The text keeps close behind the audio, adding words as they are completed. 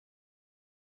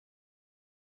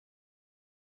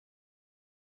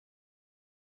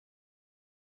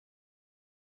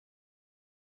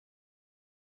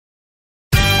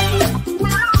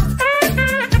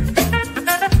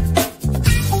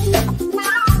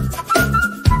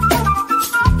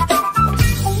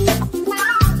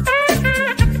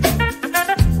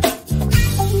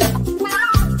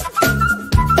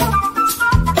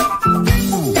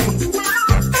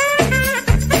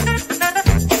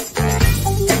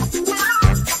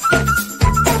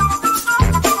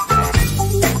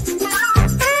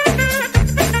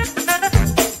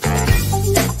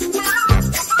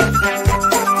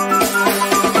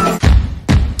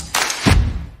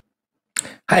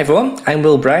everyone, I'm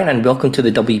Will Brown and welcome to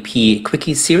the WP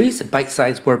Quickies series,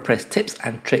 bite-sized WordPress tips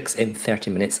and tricks in 30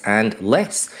 minutes and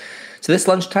less. So this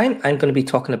lunchtime, I'm going to be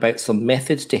talking about some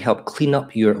methods to help clean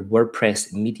up your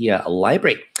WordPress media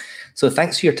library. So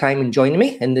thanks for your time in joining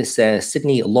me in this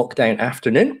Sydney lockdown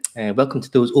afternoon. Welcome to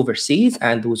those overseas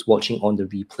and those watching on the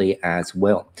replay as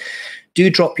well. Do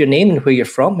drop your name and where you're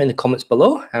from in the comments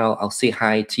below, and I'll say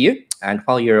hi to you. And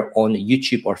while you're on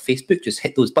YouTube or Facebook, just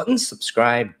hit those buttons,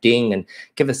 subscribe, ding, and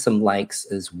give us some likes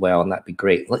as well, and that'd be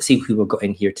great. Let's see who we've got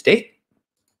in here today.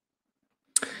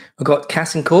 We've got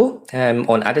Cass & Co.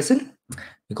 On Addison.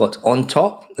 We've got On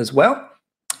Top as well.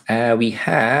 We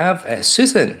have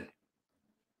Susan.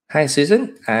 Hi,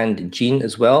 Susan. And Jean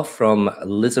as well from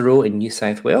Lisero in New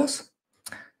South Wales.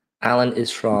 Alan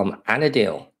is from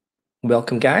Annandale.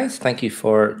 Welcome, guys. Thank you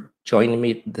for joining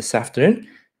me this afternoon.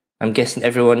 I'm guessing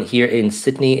everyone here in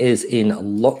Sydney is in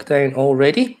lockdown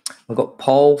already. We've got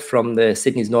Paul from the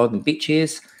Sydney's Northern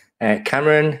Beaches.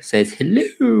 Cameron says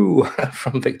hello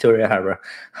from Victoria Harbour.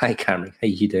 Hi, Cameron. How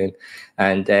you doing?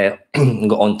 And we've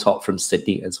got On Top from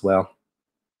Sydney as well.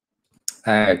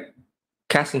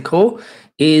 Cass & Co.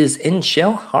 is in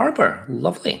Shell Harbour.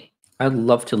 Lovely. I'd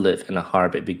love to live in a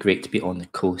harbour. It'd be great to be on the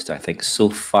coast, I think. So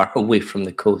far away from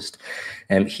the coast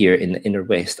here in the inner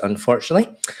west,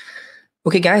 unfortunately.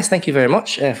 Okay, guys, thank you very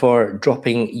much for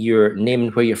dropping your name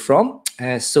and where you're from.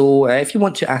 So if you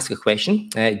want to ask a question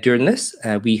during this,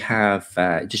 we have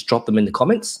just drop them in the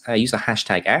comments. Use a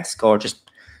hashtag ask or just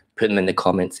put them in the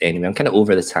comments anyway. I'm kind of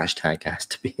over this hashtag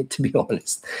ask, to be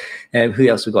honest. Who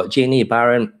else we got? Janie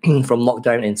Barron from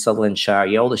lockdown in Sutherland Shire.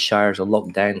 Yeah, all the shires are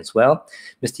locked down as well.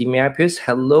 Mr. Miapus,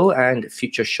 hello, and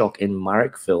Future Shock in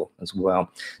Marrickville as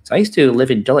well. So I used to live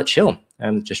in Dulwich Hill.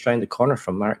 Just round the corner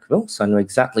from Marrickville, so I know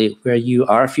exactly where you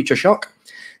are, Future Shock.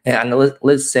 And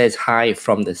Liz says hi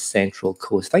from the Central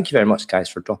Coast. Thank you very much, guys,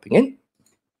 for dropping in.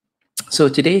 So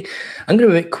today, I'm going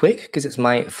to be a bit quick because it's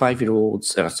my 5-year-old's,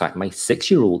 sorry, my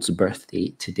 6-year-old's birthday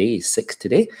today. He's 6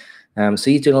 today. So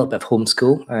he's doing a little bit of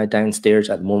homeschool downstairs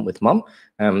at the moment with Mum.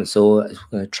 So I'm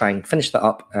going to try and finish that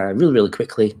up really, really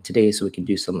quickly today so we can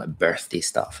do some birthday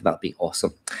stuff. That'd be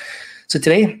awesome. So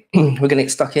today, we're going to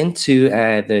get stuck into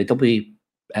the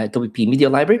WP Media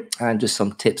Library and just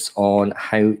some tips on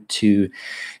how to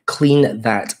clean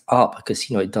that up because,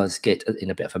 you know, it does get in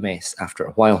a bit of a mess after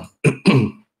a while.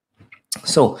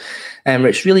 So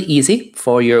it's really easy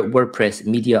for your WordPress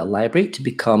Media Library to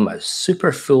become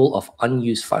super full of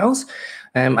unused files.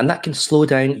 And that can slow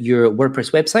down your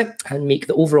WordPress website and make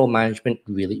the overall management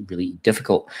really, really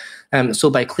difficult. So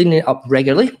by cleaning it up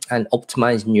regularly and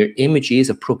optimizing your images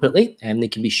appropriately, they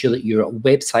can be sure that your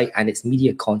website and its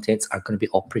media contents are going to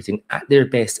be operating at their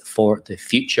best for the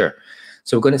future.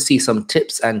 So we're going to see some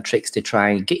tips and tricks to try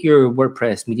and get your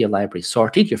WordPress Media Library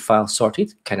sorted, your files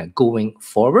sorted, kind of going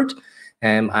forward.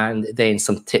 And then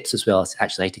some tips as well as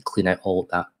actually how to clean out all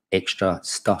that extra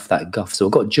stuff, that guff. So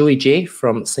we've got Joey J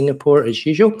from Singapore as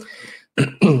usual.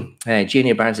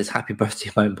 Janie Barnes says happy birthday,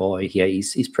 my boy. Yeah,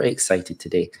 he's pretty excited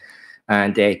today.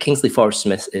 And Kingsley Forrest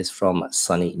Smith is from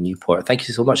sunny Newport. Thank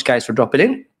you so much, guys, for dropping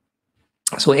in.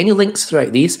 So any links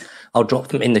throughout these, I'll drop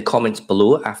them in the comments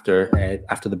below after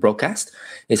the broadcast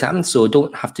is happening. So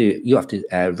you have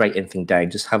to write anything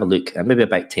down. Just have a look, maybe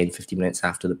about 10-15 minutes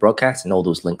after the broadcast, and all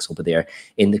those links will be there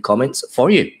in the comments for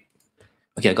you.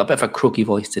 Okay, I got a bit of a croaky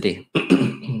voice today, so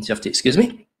you have to excuse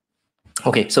me.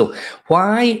 Okay, so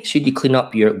why should you clean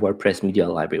up your WordPress Media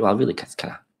Library? Well, I really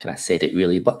kind of said it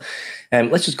really, but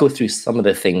let's just go through some of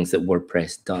the things that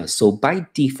WordPress does. So by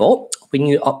default, when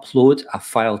you upload a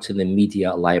file to the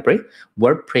media library,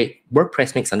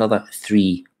 WordPress makes another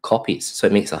 3 copies. So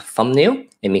it makes a thumbnail,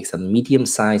 it makes a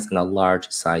medium-sized and a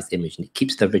large-sized image, and it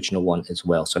keeps the original one as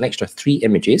well. So an extra 3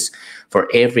 images for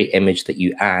every image that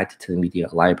you add to the media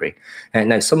library.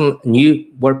 Now, some new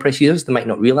WordPress users, they might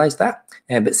not realize that,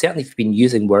 but certainly if you've been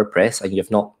using WordPress and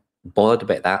you've not bothered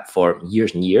about that for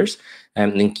years and years,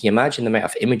 then can you imagine the amount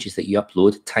of images that you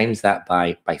upload, times that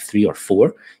by 3 or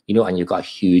 4, you know, and you've got a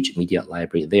huge media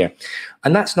library there.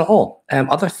 And that's not all.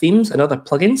 Other themes and other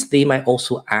plugins, they might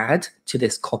also add to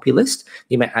this copy list.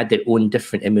 They might add their own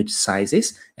different image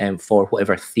sizes for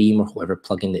whatever theme or whatever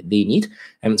plugin that they need.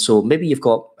 So maybe you've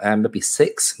got maybe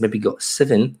 6, maybe you've got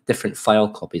 7 different file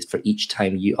copies for each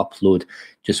time you upload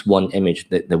just one image.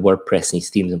 The WordPress and these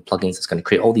themes and plugins is going to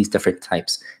create all these different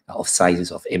types of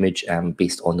sizes of image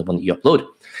based on the one that you upload.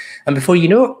 And before you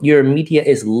know it, your media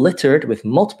is littered with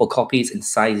multiple copies and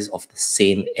sizes of the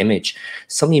same image.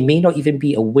 Some you may not even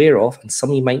be aware of, and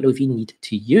some you might not even need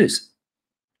to use.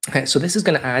 So this is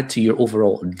going to add to your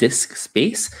overall disk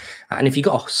space. And if you've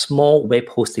got a small web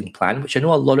hosting plan, which I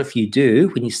know a lot of you do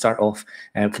when you start off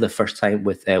for the first time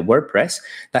with WordPress,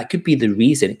 that could be the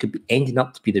reason, it could be ending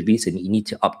up to be the reason you need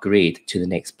to upgrade to the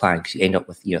next plan, because you end up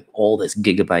with all this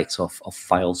gigabytes of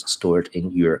files stored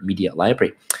in your media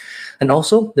library. And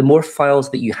also, the more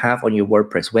files that you have on your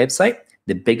WordPress website,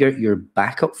 the bigger your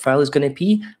backup file is going to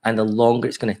be, and the longer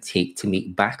it's going to take to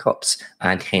make backups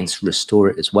and hence restore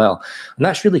it as well. And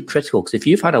that's really critical, because if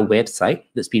you've had a website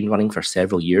that's been running for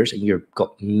several years and you've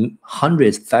got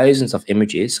hundreds, thousands of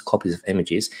images, copies of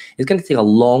images, it's going to take a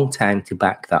long time to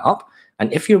back that up.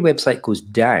 And if your website goes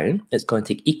down, it's going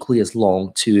to take equally as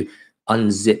long to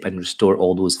unzip and restore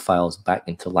all those files back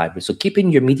into the library. So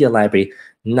keeping your media library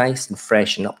nice and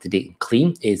fresh and up to date and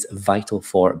clean is vital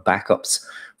for backups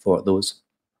for those.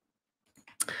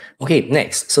 Okay,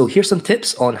 next. So here's some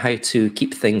tips on how to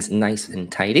keep things nice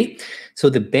and tidy. So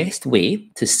the best way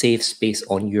to save space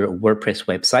on your WordPress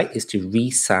website is to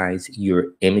resize your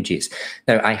images.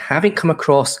 Now, I haven't come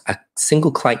across a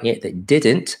single client yet that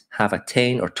didn't have a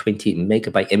 10 or 20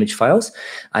 megabyte image files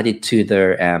added to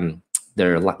their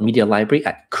media library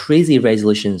at crazy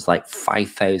resolutions like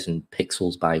 5,000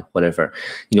 pixels by whatever,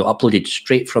 uploaded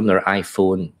straight from their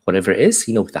iPhone, whatever it is,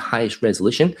 with the highest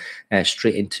resolution,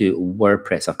 straight into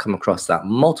WordPress. I've come across that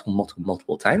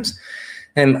multiple times.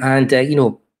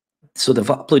 So they've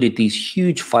uploaded these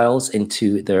huge files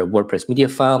into their WordPress media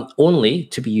file only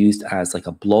to be used as like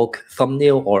a blog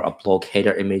thumbnail or a blog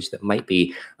header image that might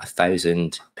be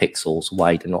 1,000 pixels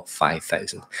wide and not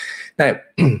 5,000. Now,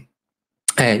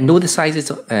 know the sizes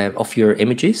of your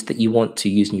images that you want to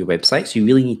use in your website. So you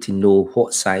really need to know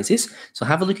what sizes. So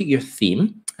have a look at your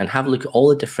theme and have a look at all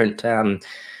the different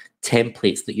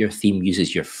templates that your theme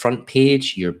uses. Your front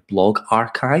page, your blog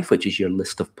archive, which is your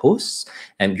list of posts,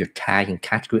 and your tag and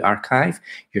category archive,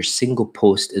 your single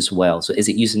post as well. So is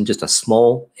it using just a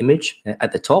small image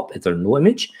at the top? Is there no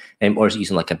image? Or is it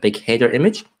using like a big header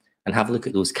image? And have a look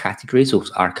at those categories,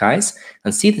 those archives,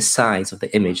 and see the size of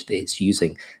the image that it's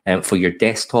using for your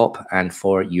desktop and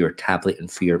for your tablet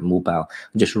and for your mobile.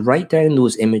 And just write down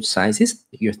those image sizes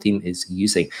that your theme is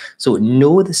using. So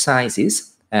know the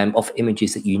sizes of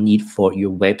images that you need for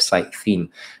your website theme.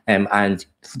 And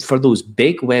for those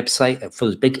big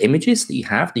images that you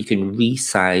have, you can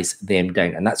resize them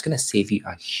down, and that's going to save you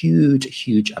a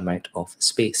huge amount of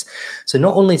space. So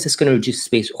not only is this going to reduce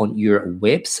space on your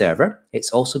web server,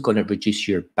 it's also going to reduce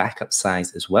your backup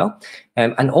size as well.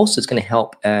 And also it's going to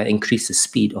help increase the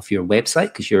speed of your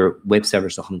website, because your web server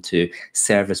is not having to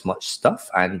serve as much stuff,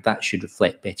 and that should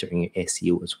reflect better in your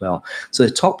SEO as well. So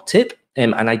the top tip,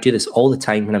 and I do this all the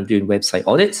time when I'm doing website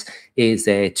audits, is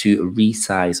to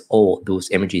resize all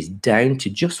those images down to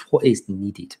just what is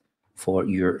needed for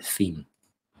your theme.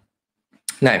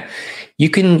 Now, you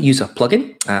can use a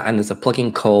plugin, and there's a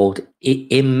plugin called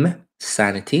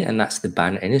Sanity, and that's the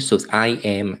banner image. So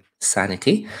it's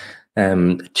Sanity.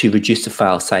 To reduce the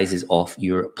file sizes of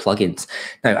your plugins.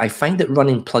 Now, I find that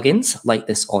running plugins like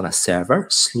this on a server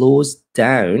slows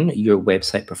down your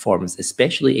website performance,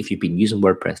 especially if you've been using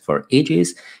WordPress for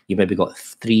ages. You maybe got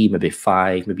 3, maybe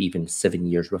 5, maybe even 7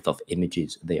 years worth of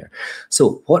images there.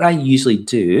 So what I usually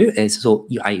do is,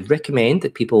 I recommend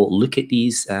that people look at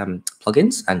these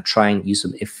plugins and try and use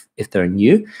them if they're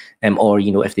new, or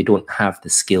if they don't have the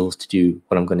skills to do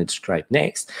what I'm going to describe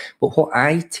next. But what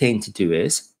I tend to do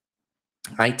is,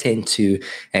 I tend to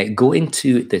go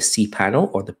into the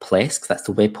cPanel or the Plesk, that's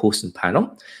the web hosting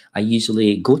panel. I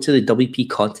usually go to the WP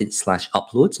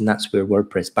content/uploads, and that's where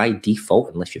WordPress by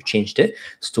default, unless you've changed it,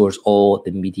 stores all the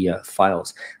media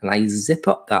files. And I zip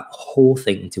up that whole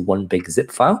thing into one big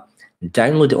zip file,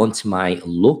 download it onto my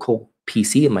local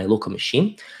PC and my local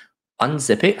machine,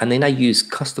 unzip it, and then I use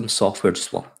custom software,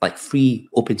 just like free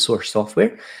open source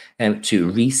software,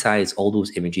 to resize all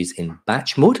those images in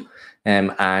batch mode,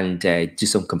 and do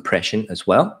some compression as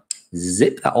well.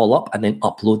 Zip that all up and then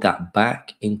upload that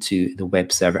back into the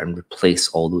web server and replace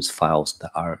all those files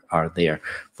that are there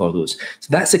for those. So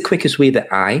that's the quickest way that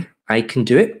I can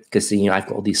do it, because I've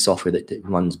got all these software that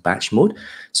runs batch mode.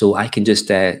 So I can just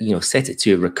set it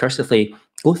to recursively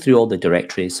go through all the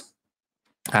directories,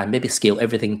 and maybe scale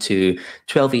everything to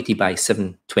 1280 by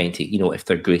 720, if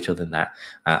they're greater than that.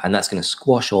 And that's going to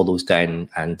squash all those down,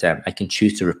 and I can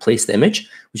choose to replace the image,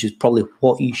 which is probably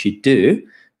what you should do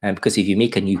because if you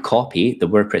make a new copy, the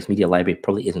WordPress Media Library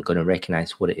probably isn't going to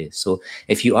recognize what it is. So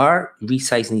if you are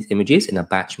resizing these images in a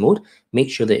batch mode, make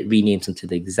sure that it renames them to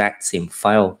the exact same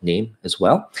file name as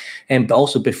well. But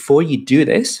also before you do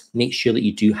this, make sure that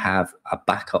you do have a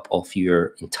backup of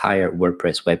your entire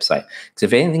WordPress website. Because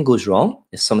if anything goes wrong,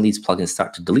 if some of these plugins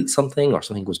start to delete something or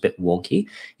something goes a bit wonky,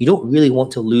 you don't really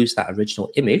want to lose that original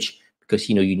image, because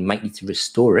you might need to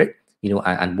restore it,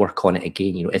 and work on it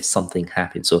again, if something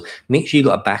happens. So make sure you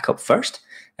got a backup first.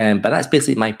 But that's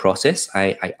basically my process.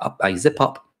 I zip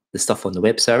up the stuff on the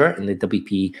web server in the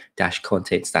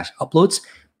WP-contents-uploads,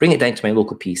 bring it down to my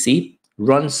local PC,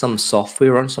 run some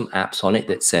software, run some apps on it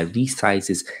that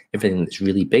resizes everything that's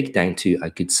really big down to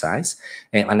a good size.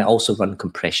 And I also run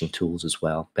compression tools as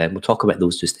well. We'll talk about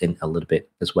those just in a little bit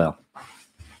as well.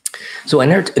 So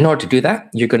in order to do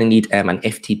that, you're going to need an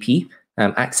FTP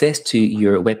access to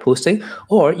your web hosting,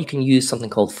 or you can use something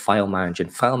called File Manager.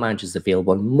 And File Manager is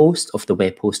available on most of the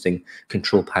web hosting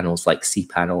control panels like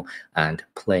cPanel and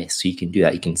Pless. So you can do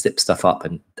that. You can zip stuff up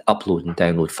and upload and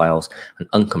download files and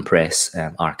uncompress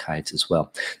archives as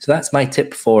well. So that's my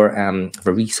tip for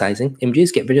resizing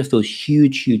images. Get rid of those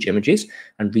huge images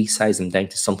and resize them down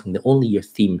to something that only your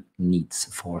theme needs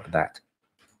for that.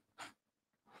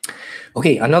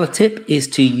 Okay, another tip is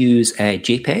to use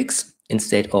JPEGs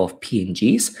instead of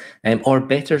PNGs, or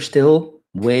better still,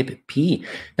 WebP.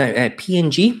 Now,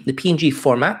 PNG, the PNG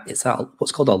format, it's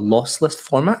what's called a lossless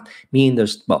format, meaning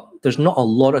there's not a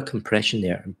lot of compression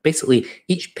there. Basically,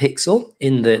 each pixel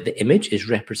in the image is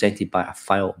represented by a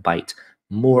file byte,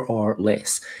 more or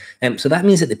less. So that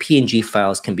means that the PNG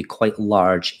files can be quite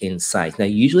large in size. Now,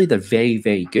 usually they're very,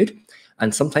 very good.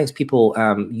 And sometimes people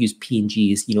use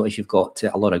PNGs, if you've got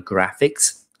a lot of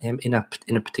graphics in a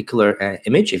particular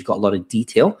image, you've got a lot of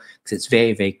detail, because it's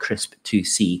very, very crisp to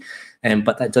see.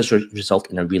 But that does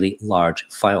result in a really large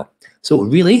file. So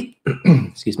really,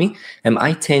 excuse me,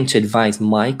 I tend to advise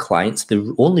my clients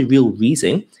the only real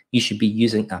reason you should be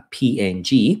using a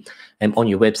PNG on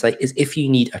your website is if you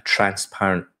need a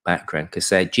transparent background, because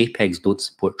JPEGs don't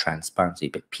support transparency,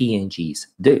 but PNGs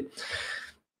do.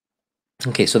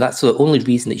 Okay, so that's the only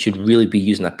reason that you should really be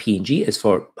using a PNG is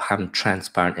for having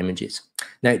transparent images.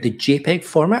 Now, the JPEG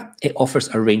format, it offers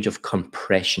a range of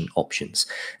compression options.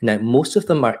 Now, most of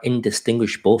them are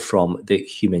indistinguishable from the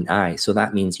human eye. So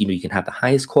that means, you can have the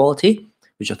highest quality,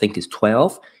 which I think is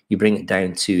 12. You bring it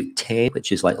down to 10,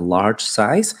 which is like large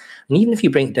size. And even if you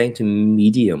bring it down to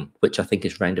medium, which I think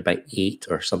is around about 8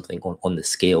 or something on the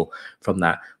scale from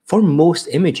that, for most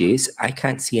images, I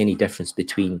can't see any difference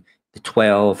between the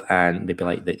 12 and maybe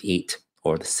like the 8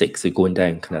 or the 6, they're going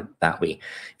down kind of that way.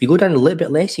 If you go down a little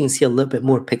bit less, you can see a little bit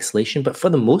more pixelation, but for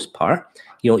the most part,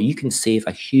 you can save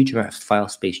a huge amount of file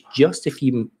space just if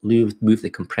you move the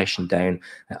compression down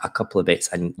a couple of bits,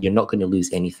 and you're not going to lose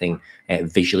anything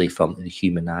visually from the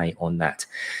human eye on that.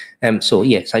 So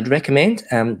yes, I'd recommend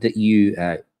that you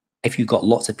if you've got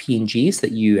lots of PNGs,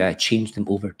 that you change them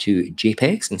over to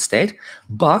JPEGs instead,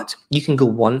 but you can go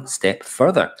one step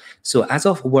further. So as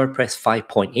of WordPress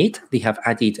 5.8, they have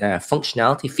added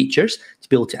functionality features to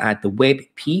be able to add the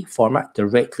WebP format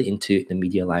directly into the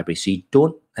media library. So you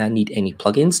don't need any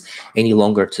plugins any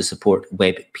longer to support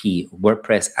WebP.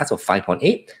 WordPress as of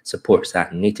 5.8 supports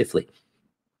that natively.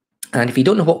 And if you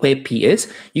don't know what WebP is,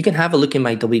 you can have a look in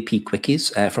my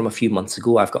WPQuickies from a few months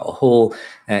ago. I've got a whole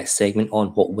segment on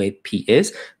what WebP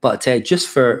is. But just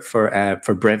for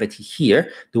brevity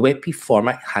here, the WebP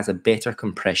format has a better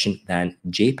compression than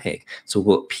JPEG. So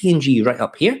we've got PNG right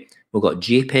up here. We've got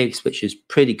JPEGs, which is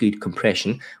pretty good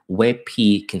compression.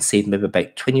 WebP can save maybe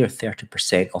about 20 or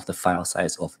 30% of the file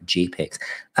size of JPEGs,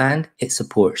 and it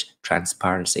supports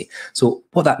transparency. So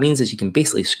what that means is you can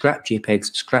basically scrap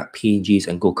JPEGs, scrap PNGs,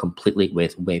 and go completely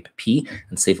with WebP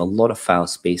and save a lot of file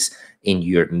space in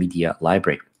your media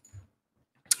library.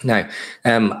 Now,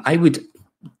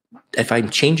 if I'm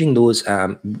changing those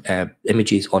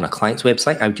images on a client's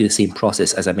website, I would do the same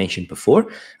process as I mentioned before.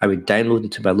 I would download them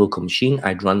to my local machine.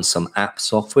 I'd run some app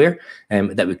software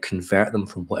that would convert them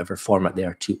from whatever format they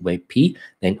are to WebP,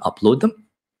 then upload them.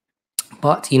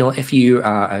 But, if you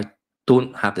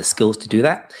don't have the skills to do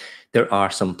that, there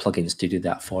are some plugins to do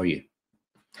that for you.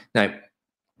 Now,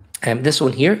 this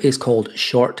one here is called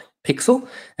Short Pixel.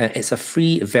 It's a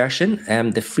free version.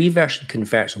 The free version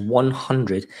converts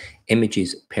 100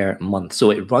 images per month.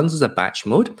 So it runs as a batch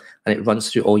mode, and it runs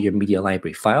through all your media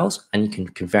library files, and you can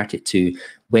convert it to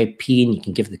WebP, and you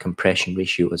can give the compression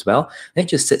ratio as well. And it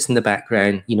just sits in the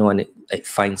background, you know, and it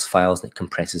finds files and it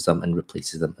compresses them and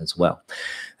replaces them as well.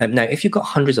 Now, if you've got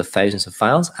hundreds of thousands of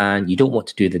files and you don't want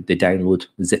to do the download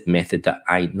zip method that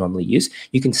I normally use,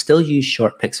 you can still use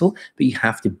ShortPixel, but you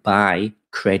have to buy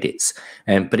credits.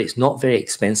 But it's not very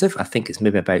expensive. I think it's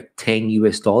maybe about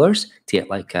 $10 to get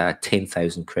like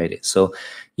 10,000 credits. So,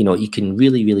 you know, you can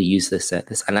really use this.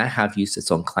 And I have used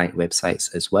this on client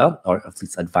websites as well, or at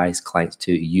least advise clients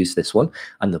to use this one.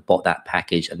 And they've bought that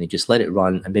package and they just let it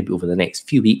run. And maybe over the next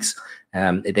few weeks,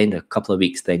 at the end of a couple of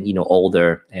weeks, then, you know, all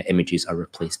their images are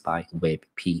replaced by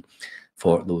WebP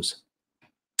for those.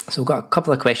 So we've got a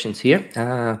couple of questions here.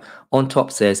 On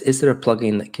top says, is there a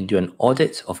plugin that can do an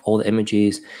audit of all the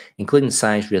images, including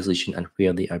size, resolution, and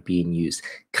where they are being used?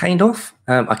 Kind of.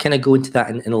 I kind of go into that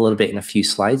in a little bit in a few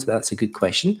slides, but that's a good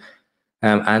question.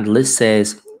 And Liz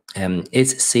says,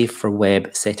 is Save for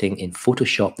Web setting in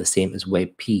Photoshop the same as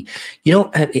WebP? You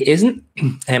know, it isn't.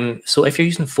 So if you're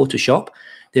using Photoshop,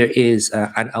 there is,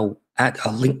 and I'll add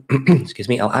a link, excuse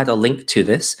me, I'll add a link to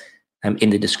this in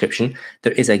the description.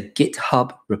 There is a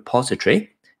GitHub repository.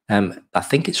 I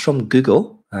think it's from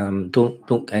Google. Don't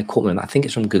quote me on that. I think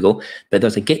it's from Google, but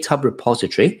there's a GitHub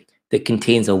repository that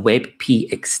contains a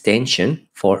WebP extension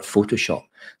for Photoshop.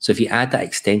 So if you add that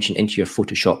extension into your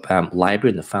Photoshop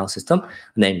library in the file system,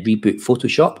 and then reboot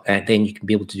Photoshop, then you can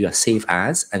be able to do a save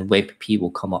as, and WebP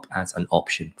will come up as an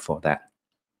option for that.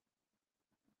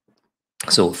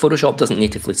 So Photoshop doesn't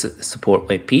natively support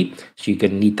WebP, so you're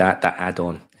going to need that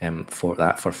add-on for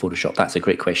Photoshop. That's a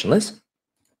great question, Liz.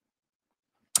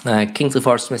 Kingsley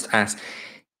Forrest Smith asks,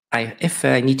 if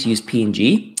I need to use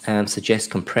PNG,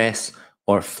 suggest compress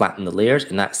or flatten the layers,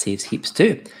 and that saves heaps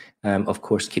too. Of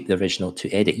course, keep the original to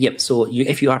edit. Yep, so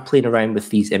if you are playing around with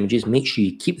these images, make sure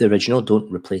you keep the original,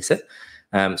 don't replace it.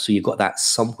 So you've got that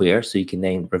somewhere, so you can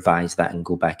then revise that and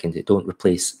go back into it. Don't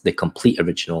replace the complete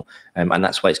original. And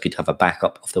that's why it's good to have a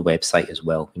backup of the website as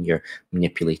well when you're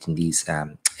manipulating these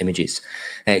images.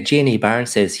 J&A Barron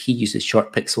says he uses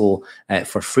ShortPixel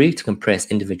for free to compress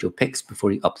individual pics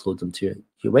before you upload them to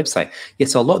your website. Yeah,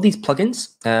 so a lot of these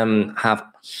plugins have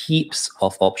heaps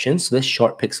of options. So this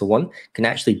ShortPixel one can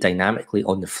actually dynamically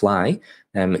on the fly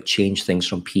change things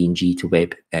from PNG to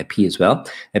WebP as well.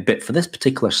 But for this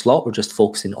particular slot, we're just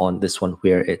focusing on this one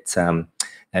where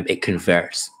it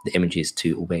converts the images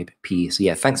to WebP. So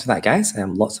yeah, thanks for that, guys.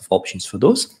 Lots of options for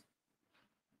those.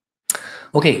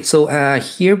 Okay, so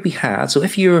here we have, so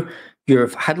if you've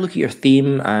had a look at your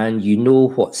theme and you know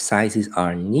what sizes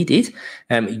are needed,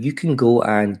 you can go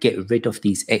and get rid of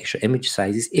these extra image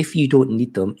sizes if you don't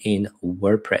need them in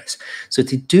WordPress. So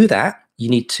to do that, you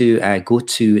need to go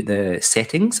to the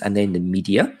settings and then the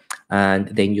media, and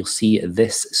then you'll see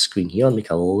this screen here. I'll make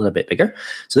it a little bit bigger.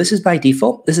 So this is by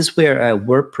default. This is where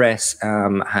WordPress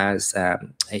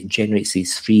it generates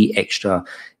these 3 extra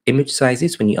image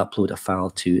sizes when you upload a file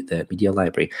to the media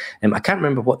library. I can't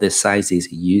remember what the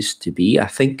sizes used to be. I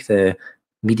think the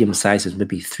medium size is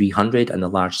maybe 300 and the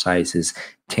large size is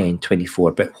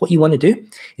 1024. But what you want to do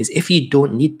is, if you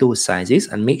don't need those sizes,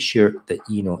 and make sure that,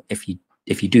 you know, if you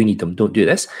do need them, don't do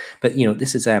this. But, you know,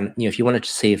 this is, you know, if you wanted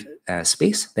to save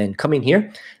space, then come in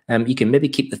here. You can maybe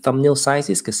keep the thumbnail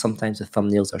sizes, because sometimes the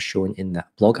thumbnails are shown in the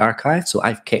blog archive. So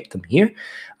I've kept them here.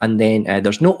 And then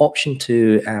there's no option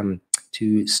to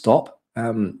stop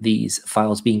these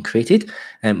files being created,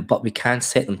 but we can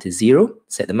set them to 0,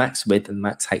 set the max width and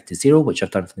max height to 0, which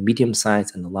I've done for the medium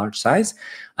size and the large size.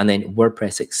 And then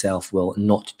WordPress itself will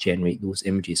not generate those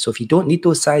images. So if you don't need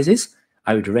those sizes,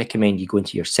 I would recommend you go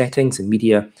into your settings and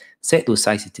media, set those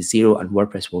sizes to 0, and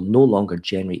WordPress will no longer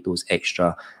generate those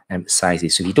extra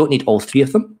sizes. So if you don't need all 3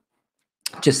 of them,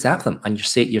 just zap them, and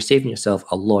you're saving yourself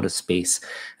a lot of space.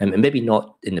 And maybe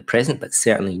not in the present, but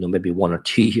certainly, you know, maybe 1 or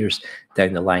 2 years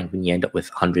down the line when you end up with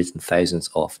hundreds and thousands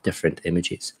of different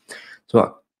images. So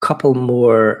a couple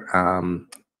more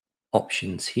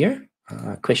options here.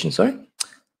 Questions, sorry.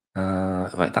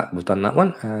 Right, that we've done that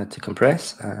one. To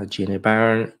compress, J&A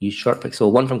Barron, use ShortPixel.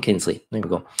 One from Kinsley. There we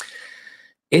go.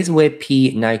 Is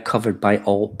WebP now covered by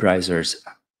all browsers?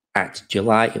 At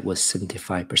July, it was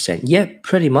 75%. Yeah,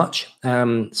 pretty much.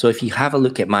 So if you have a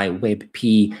look at my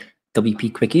WebP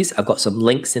WPQuickies, I've got some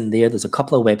links in there. There's a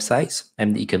couple of websites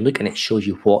that you can look, and it shows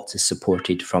you what is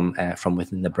supported from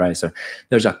within the browser.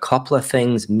 There's a couple of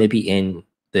things maybe in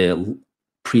the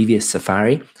previous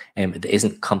Safari that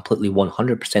isn't completely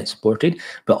 100% supported,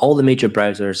 but all the major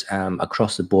browsers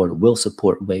across the board will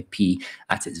support WebP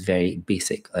at its very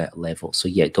basic level. So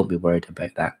yeah, don't be worried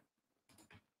about that.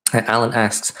 Alan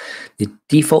asks, the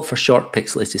default for Short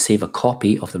Pixel is to save a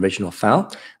copy of the original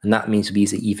file, and that means we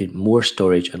use even more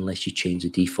storage unless you change the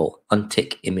default.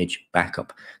 Untick image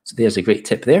backup. So there's a great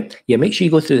tip there. Yeah, make sure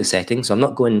you go through the settings. So I'm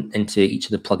not going into each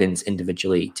of the plugins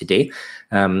individually today.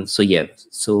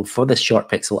 So for the Short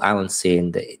Pixel, Alan's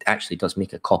saying that it actually does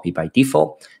make a copy by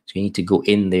default. So you need to go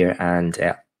in there and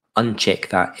uncheck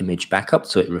that image backup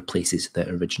so it replaces the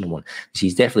original one. So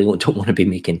you definitely don't want to be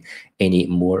making any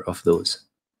more of those.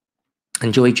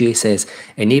 And Joey J says,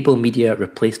 enable media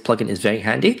replace plugin is very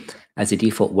handy, as the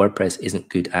default WordPress isn't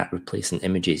good at replacing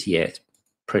images yet.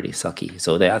 Pretty sucky.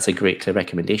 So that's a great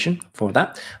recommendation for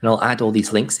that. And I'll add all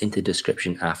these links into the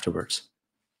description afterwards.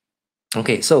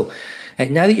 Okay, so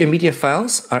now that your media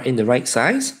files are in the right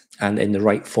size and in the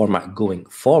right format going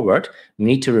forward, we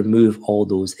need to remove all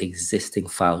those existing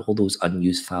files, all those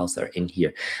unused files that are in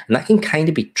here. And that can kind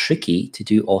of be tricky to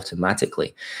do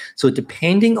automatically. So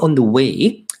depending on the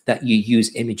way that you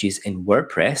use images in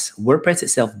WordPress, WordPress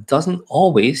itself doesn't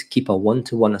always keep a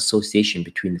one-to-one association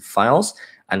between the files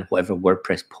and whatever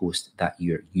WordPress post that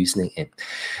you're using it in.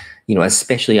 You know,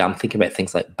 especially I'm thinking about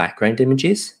things like background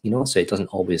images, you know, so it doesn't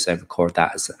always record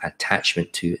that as an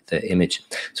attachment to the image.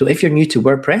 So if you're new to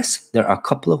WordPress, there are a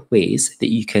couple of ways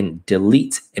that you can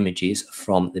delete images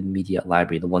from the media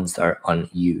library, the ones that are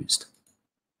unused.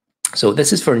 So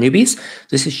this is for newbies.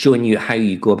 This is showing you how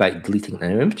you go about deleting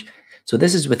an image. So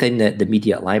this is within the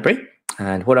media library.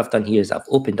 And what I've done here is I've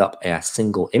opened up a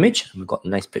single image, and we've got a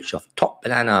nice picture of Top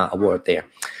Banana Award there.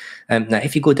 Now,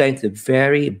 if you go down to the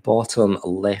very bottom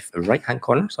right-hand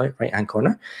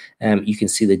corner, you can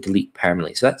see the delete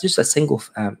permanently. So that's just a single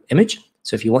image.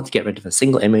 So if you want to get rid of a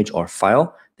single image or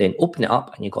file, then open it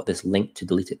up and you've got this link to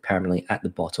delete it permanently at the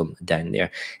bottom down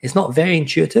there. It's not very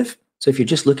intuitive. So if you're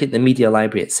just looking at the media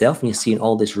library itself and you're seeing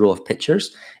all this row of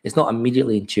pictures, it's not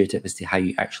immediately intuitive as to how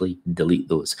you actually delete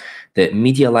those. The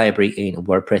media library in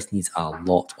WordPress needs a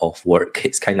lot of work.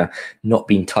 It's kind of not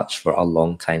been touched for a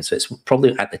long time. So it's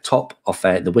probably at the top of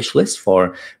the wish list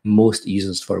for most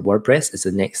users for WordPress. It's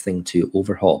the next thing to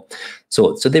overhaul.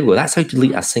 So there we go. That's how to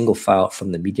delete a single file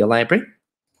from the media library.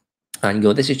 And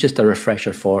this is just a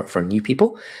refresher for new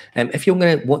people. If you're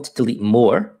going to want to delete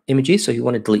more images, so you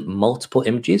want to delete multiple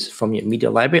images from your media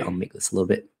library, I'll make this a little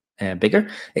bit bigger.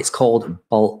 It's called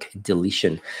bulk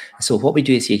deletion. So what we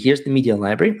do is here's the media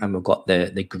library, and we've got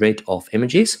the grid of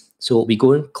images. So we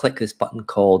go and click this button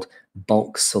called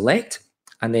bulk select.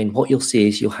 And then what you'll see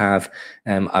is you'll have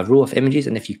a row of images,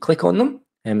 and if you click on them,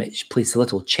 it places a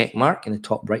little check mark in the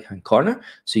top right-hand corner.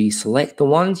 So you select the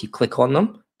ones, you click on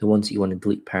them, the ones that you want to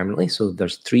delete permanently. So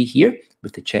there's 3 here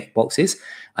with the check boxes,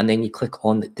 and then you click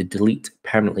on the delete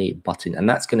permanently button, and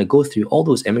that's going to go through all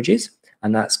those images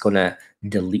and that's going to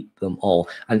delete them all.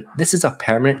 And this is a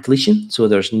permanent deletion, so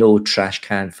there's no trash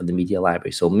can for the media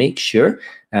library. So make sure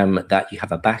that you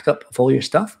have a backup of all your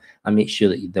stuff, and make sure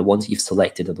that the ones that you've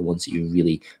selected are the ones that you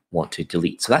really want to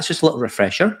delete. So that's just a little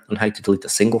refresher on how to delete a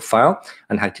single file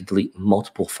and how to delete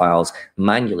multiple files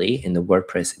manually in the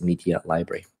WordPress media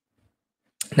library.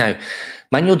 Now,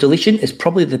 manual deletion is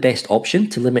probably the best option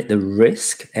to limit the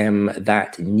risk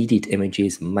that needed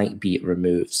images might be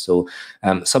removed. So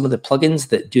some of the plugins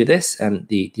that do this,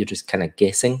 they're just kind of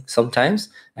guessing sometimes.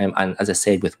 And as I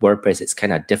said, with WordPress, it's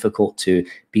kind of difficult to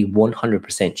be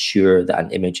 100% sure that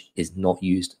an image is not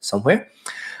used somewhere.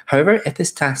 However, if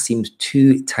this task seems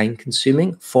too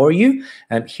time-consuming for you,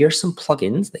 here's some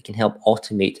plugins that can help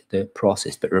automate the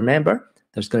process. But remember,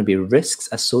 there's going to be risks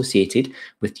associated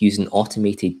with using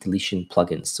automated deletion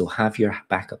plugins. So have your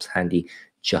backups handy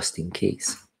just in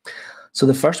case. So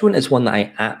the first one is one that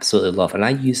I absolutely love, and I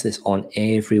use this on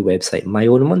every website, my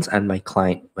own ones and my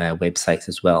client websites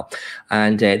as well.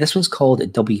 And this one's called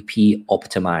WP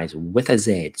Optimize with a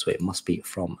Z, so it must be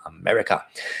from America.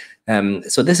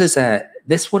 So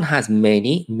this one has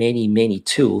many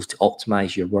tools to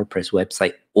optimize your WordPress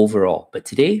website overall. But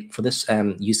today, for this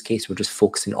use case, we're just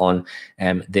focusing on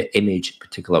the image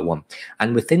particular one.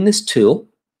 And within this tool,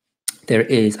 there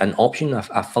is an option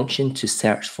of a function to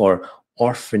search for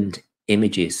orphaned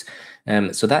images.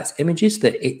 So that's images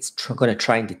that it's going to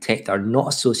try and detect are not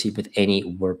associated with any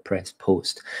WordPress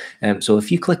post. So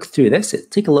if you click through this, it'll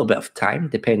take a little bit of time,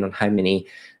 depending on how many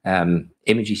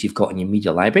images you've got in your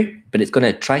media library, but it's going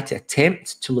to try to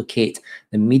attempt to locate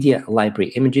the media library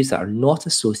images that are not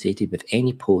associated with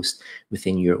any post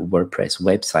within your WordPress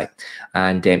website.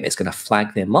 And it's going to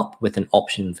flag them up with an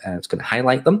option. It's going to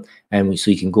highlight them, and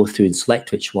so you can go through and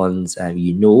select which ones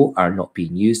you know are not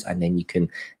being used, and then you can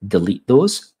delete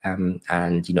those. And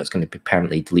it's going to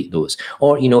permanently delete those.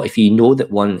 Or if you know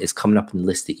that one is coming up in the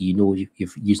list that you're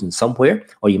using somewhere,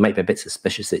 or you might be a bit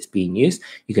suspicious that it's being used,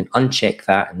 you can uncheck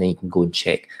that and then you can go and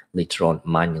check later on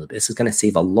manually. But this is going to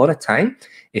save a lot of time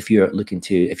if you're looking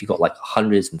to, if you've got like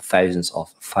hundreds and thousands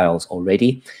of files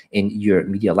already in your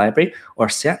media library, or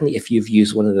certainly if you've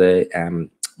used one of the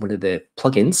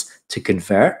plugins to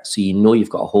convert, so you know you've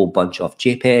got a whole bunch of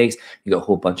JPEGs, you've got a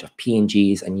whole bunch of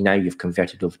PNGs, and now you've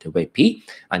converted over to WebP,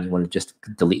 and you want to just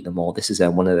delete them all. This is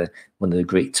one of the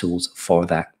great tools for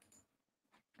that.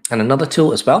 And another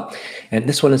tool as well, and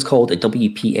this one is called a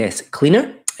WPS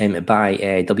Cleaner by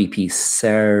WP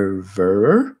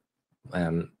Server.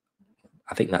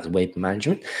 I think that's web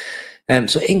management.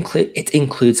 So it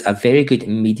includes a very good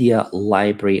media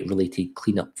library related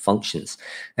cleanup functions.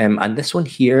 And this one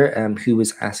here, who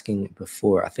was asking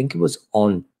before, I think it was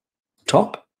on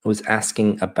top, was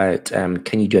asking about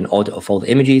can you do an audit of all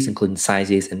the images, including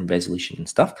sizes and resolution and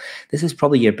stuff. This is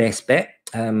probably your best bet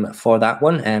for that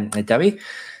one, Dewi.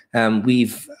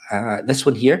 This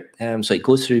one here, so it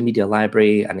goes through media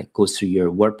library and it goes through your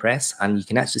WordPress, and you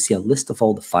can actually see a list of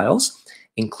all the files,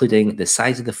 including the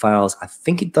size of the files. I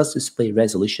think it does display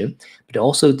resolution, but it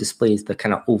also displays the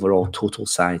kind of overall total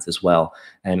size as well.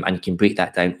 And you can break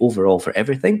that down overall for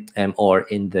everything, or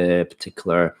in the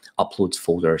particular uploads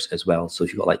folders as well. So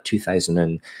if you've got like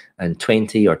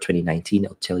 2020 or 2019,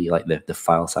 it'll tell you like the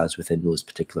file size within those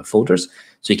particular folders.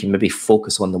 So you can maybe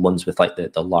focus on the ones with like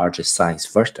the largest size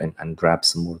first and grab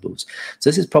some more of those. So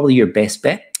this is probably your best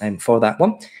bet for that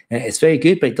one. It's very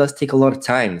good, but it does take a lot of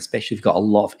time, especially if you've got a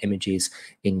lot of images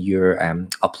in your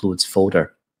uploads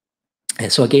folder.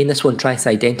 So again, this one tries to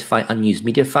identify unused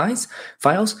media files,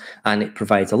 and it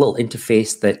provides a little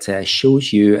interface that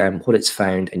shows you what it's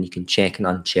found, and you can check and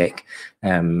uncheck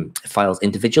files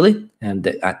individually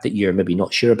that you're maybe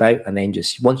not sure about, and then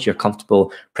just once you're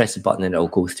comfortable, press the button and it'll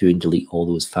go through and delete all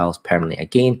those files permanently.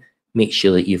 Again, make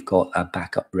sure that you've got a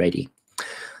backup ready.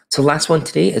 So the last one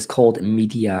today is called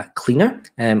Media Cleaner,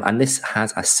 and this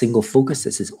has a single focus.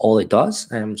 This is all it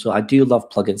does. So I do love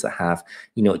plugins that have,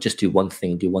 just do one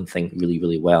thing really,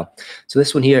 really well. So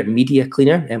this one here, Media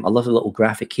Cleaner, I love the little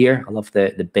graphic here. I love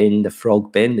the bin, the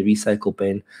frog bin, the recycle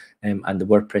bin, and the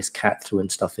WordPress cat throwing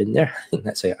stuff in there. I think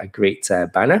that's a great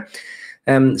banner.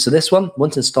 So this one,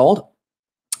 once installed,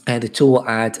 the tool will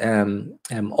add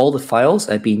all the files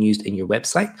being used in your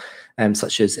website,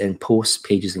 such as in posts,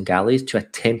 pages, and galleries, to a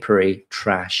temporary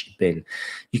trash bin.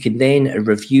 You can then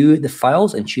review the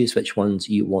files and choose which ones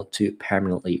you want to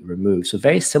permanently remove. So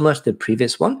very similar to the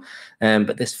previous one,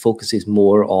 but this focuses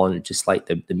more on just like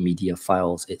the media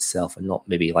files itself and not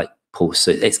maybe like posts.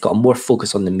 So it's got a more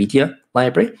focus on the media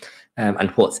library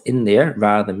and what's in there,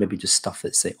 rather than maybe just stuff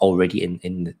that's already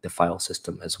in the file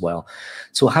system as well.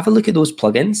 So have a look at those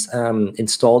plugins,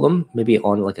 install them maybe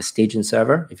on like a staging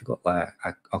server if you've got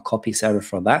a copy server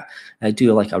for that.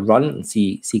 Do like a run and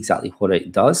see exactly what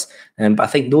it does. But I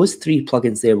think those 3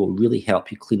 plugins there will really help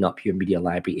you clean up your media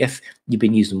library if you've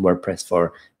been using WordPress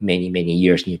for many, many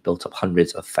years and you've built up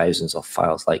hundreds of thousands of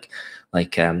files like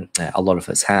a lot of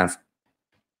us have.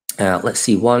 Let's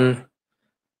see one.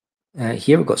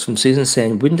 Here we've got from Susan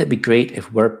saying, wouldn't it be great if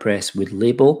WordPress would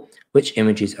label which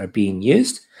images are being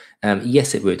used?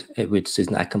 Yes, it would. It would,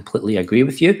 Susan. I completely agree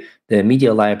with you. The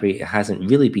media library hasn't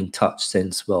really been touched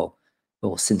since,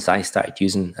 since I started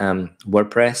using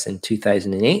WordPress in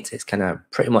 2008. It's kind of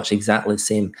pretty much exactly the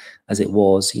same as it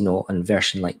was, on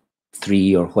version like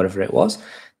 3 or whatever it was.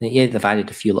 Yeah, they've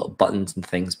added a few little buttons and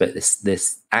things, but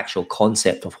this actual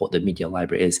concept of what the media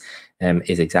library is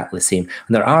exactly the same.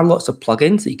 And there are lots of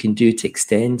plugins that you can do to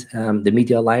extend the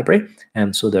media library.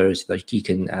 So there's like you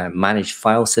can manage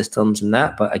file systems and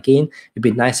that. But again, it'd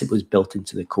be nice if it was built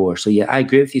into the core. So yeah, I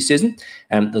agree with you, Susan.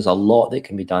 There's a lot that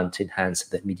can be done to enhance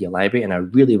the media library, and I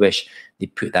really wish they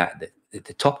put that at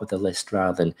the top of the list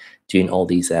rather than doing all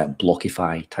these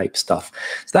Blockify type stuff.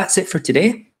 So that's it for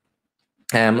today.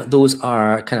 Those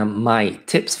are kind of my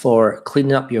tips for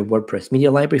cleaning up your WordPress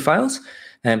media library files,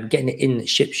 getting it in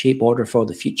ship-shape order for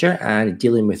the future, and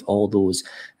dealing with all those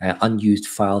unused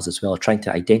files as well, trying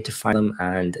to identify them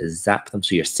and zap them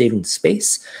so you're saving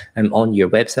space on your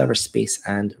web server, space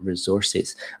and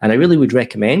resources. And I really would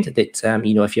recommend that,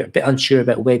 if you're a bit unsure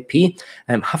about WebP,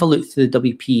 have a look through the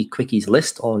WPQuickies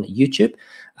list on YouTube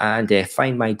and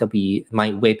find my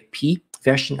WebP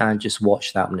version and just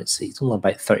watch that one. It's only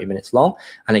about 30 minutes long,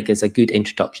 and it gives a good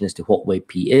introduction as to what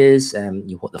WebP is,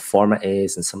 what the format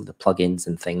is, and some of the plugins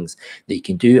and things that you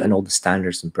can do, and all the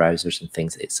standards and browsers and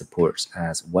things that it supports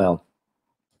as well.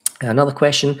 Another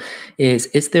question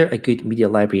is there a good media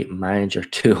library manager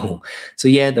tool? So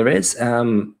yeah, there is. I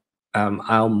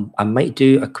might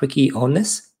do a quickie on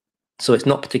this. So it's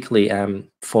not particularly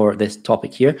for this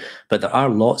topic here, but there are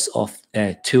lots of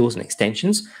tools and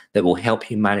extensions that will help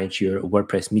you manage your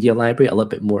WordPress Media Library a little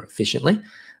bit more efficiently.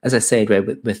 As I said, right,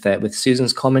 with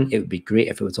Susan's comment, it would be great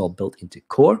if it was all built into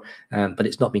core, but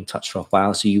it's not been touched for a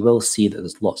while. So you will see that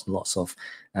there's lots and lots of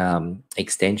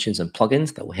extensions and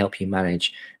plugins that will help you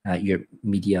manage your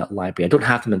media library. I don't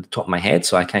have them on the top of my head,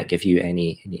 so I can't give you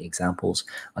any examples,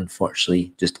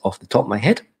 unfortunately, just off the top of my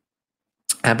head.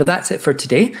 But that's it for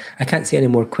today. I can't see any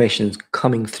more questions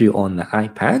coming through on the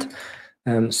iPad.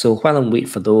 So while I'm waiting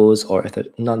for those, or if there's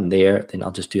none there, then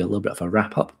I'll just do a little bit of a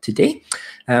wrap up today.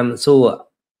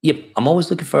 Yep, I'm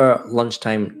always looking for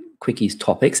lunchtime quickies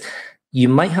topics. You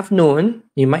might have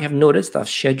noticed that I've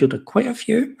scheduled quite a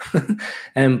few, but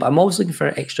I'm always looking for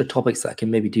extra topics that I can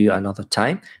maybe do another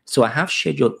time. So I have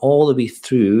scheduled all the way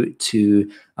through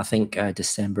to, I think,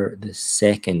 December the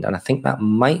 2nd, and I think that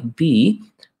might be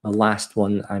the last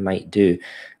one I might do.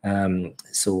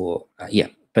 Yeah,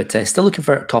 but still looking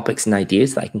for topics and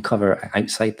ideas that I can cover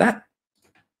outside that.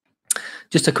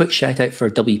 Just a quick shout out for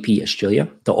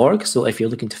WPAustralia.org. So if you're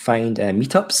looking to find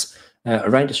meetups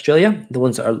around Australia, the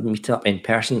ones that are meet up in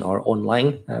person or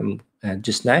online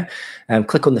just now,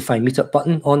 click on the Find Meetup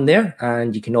button on there,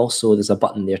 and you can also, there's a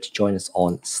button there to join us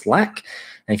on Slack.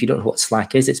 And if you don't know what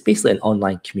Slack is, it's basically an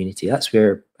online community. That's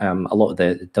where a lot of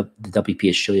the WP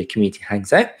Australia community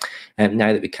hangs out,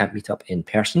 now that we can't meet up in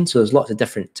person. So there's lots of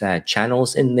different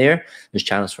channels in there. There's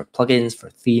channels for plugins,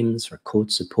 for themes, for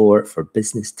code support, for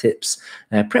business tips,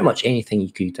 pretty much anything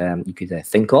you could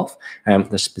think of.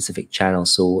 There's specific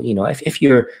channels. So, you know, if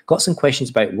you're got some questions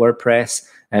about WordPress,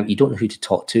 you don't know who to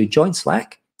talk to, join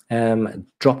Slack.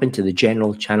 Drop into the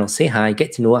general channel, say hi,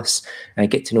 get to know us,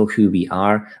 get to know who we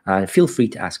are, and feel free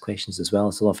to ask questions as well.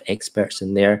 There's a lot of experts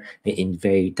in there in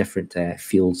very different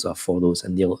fields for those,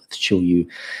 and they'll show you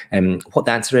what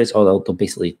the answer is, or they'll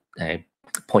basically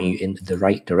point you in the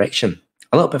right direction.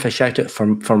 A little bit of a shout out for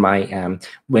my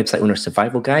website owner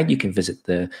survival guide. You can visit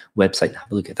the website and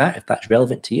have a look at that if that's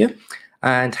relevant to you.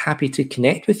 And happy to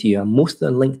connect with you. I'm mostly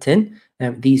on LinkedIn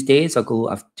these days. I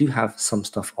do have some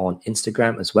stuff on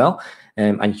Instagram as well,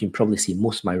 and you can probably see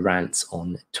most of my rants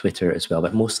on Twitter as well,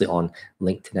 but mostly on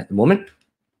LinkedIn at the moment.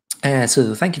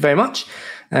 So thank you very much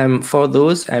for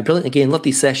those. Brilliant again, love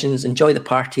these sessions. Enjoy the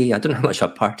party. I don't know how much of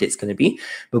a party it's going to be.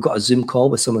 We've got a Zoom call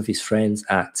with some of his friends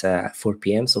at 4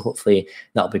 p.m. So hopefully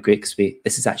that'll be great, because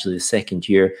this is actually the second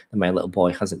year that my little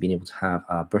boy hasn't been able to have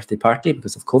a birthday party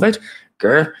because of COVID.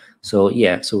 Grr. So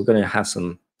yeah, so we're going to have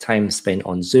some time spent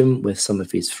on Zoom with some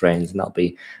of his friends, and that'll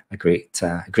be a great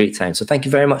time. So thank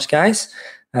you very much, guys.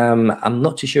 I'm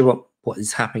not too sure what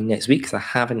is happening next week, because I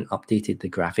haven't updated the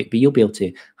graphic, but you'll be able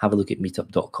to have a look at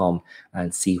meetup.com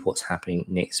and see what's happening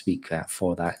next week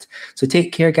for that. So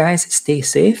take care, guys. Stay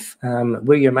safe.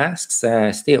 Wear your masks.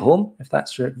 Stay at home if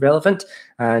that's relevant.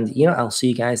 And, you know, I'll see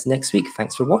you guys next week.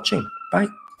 Thanks for watching. Bye.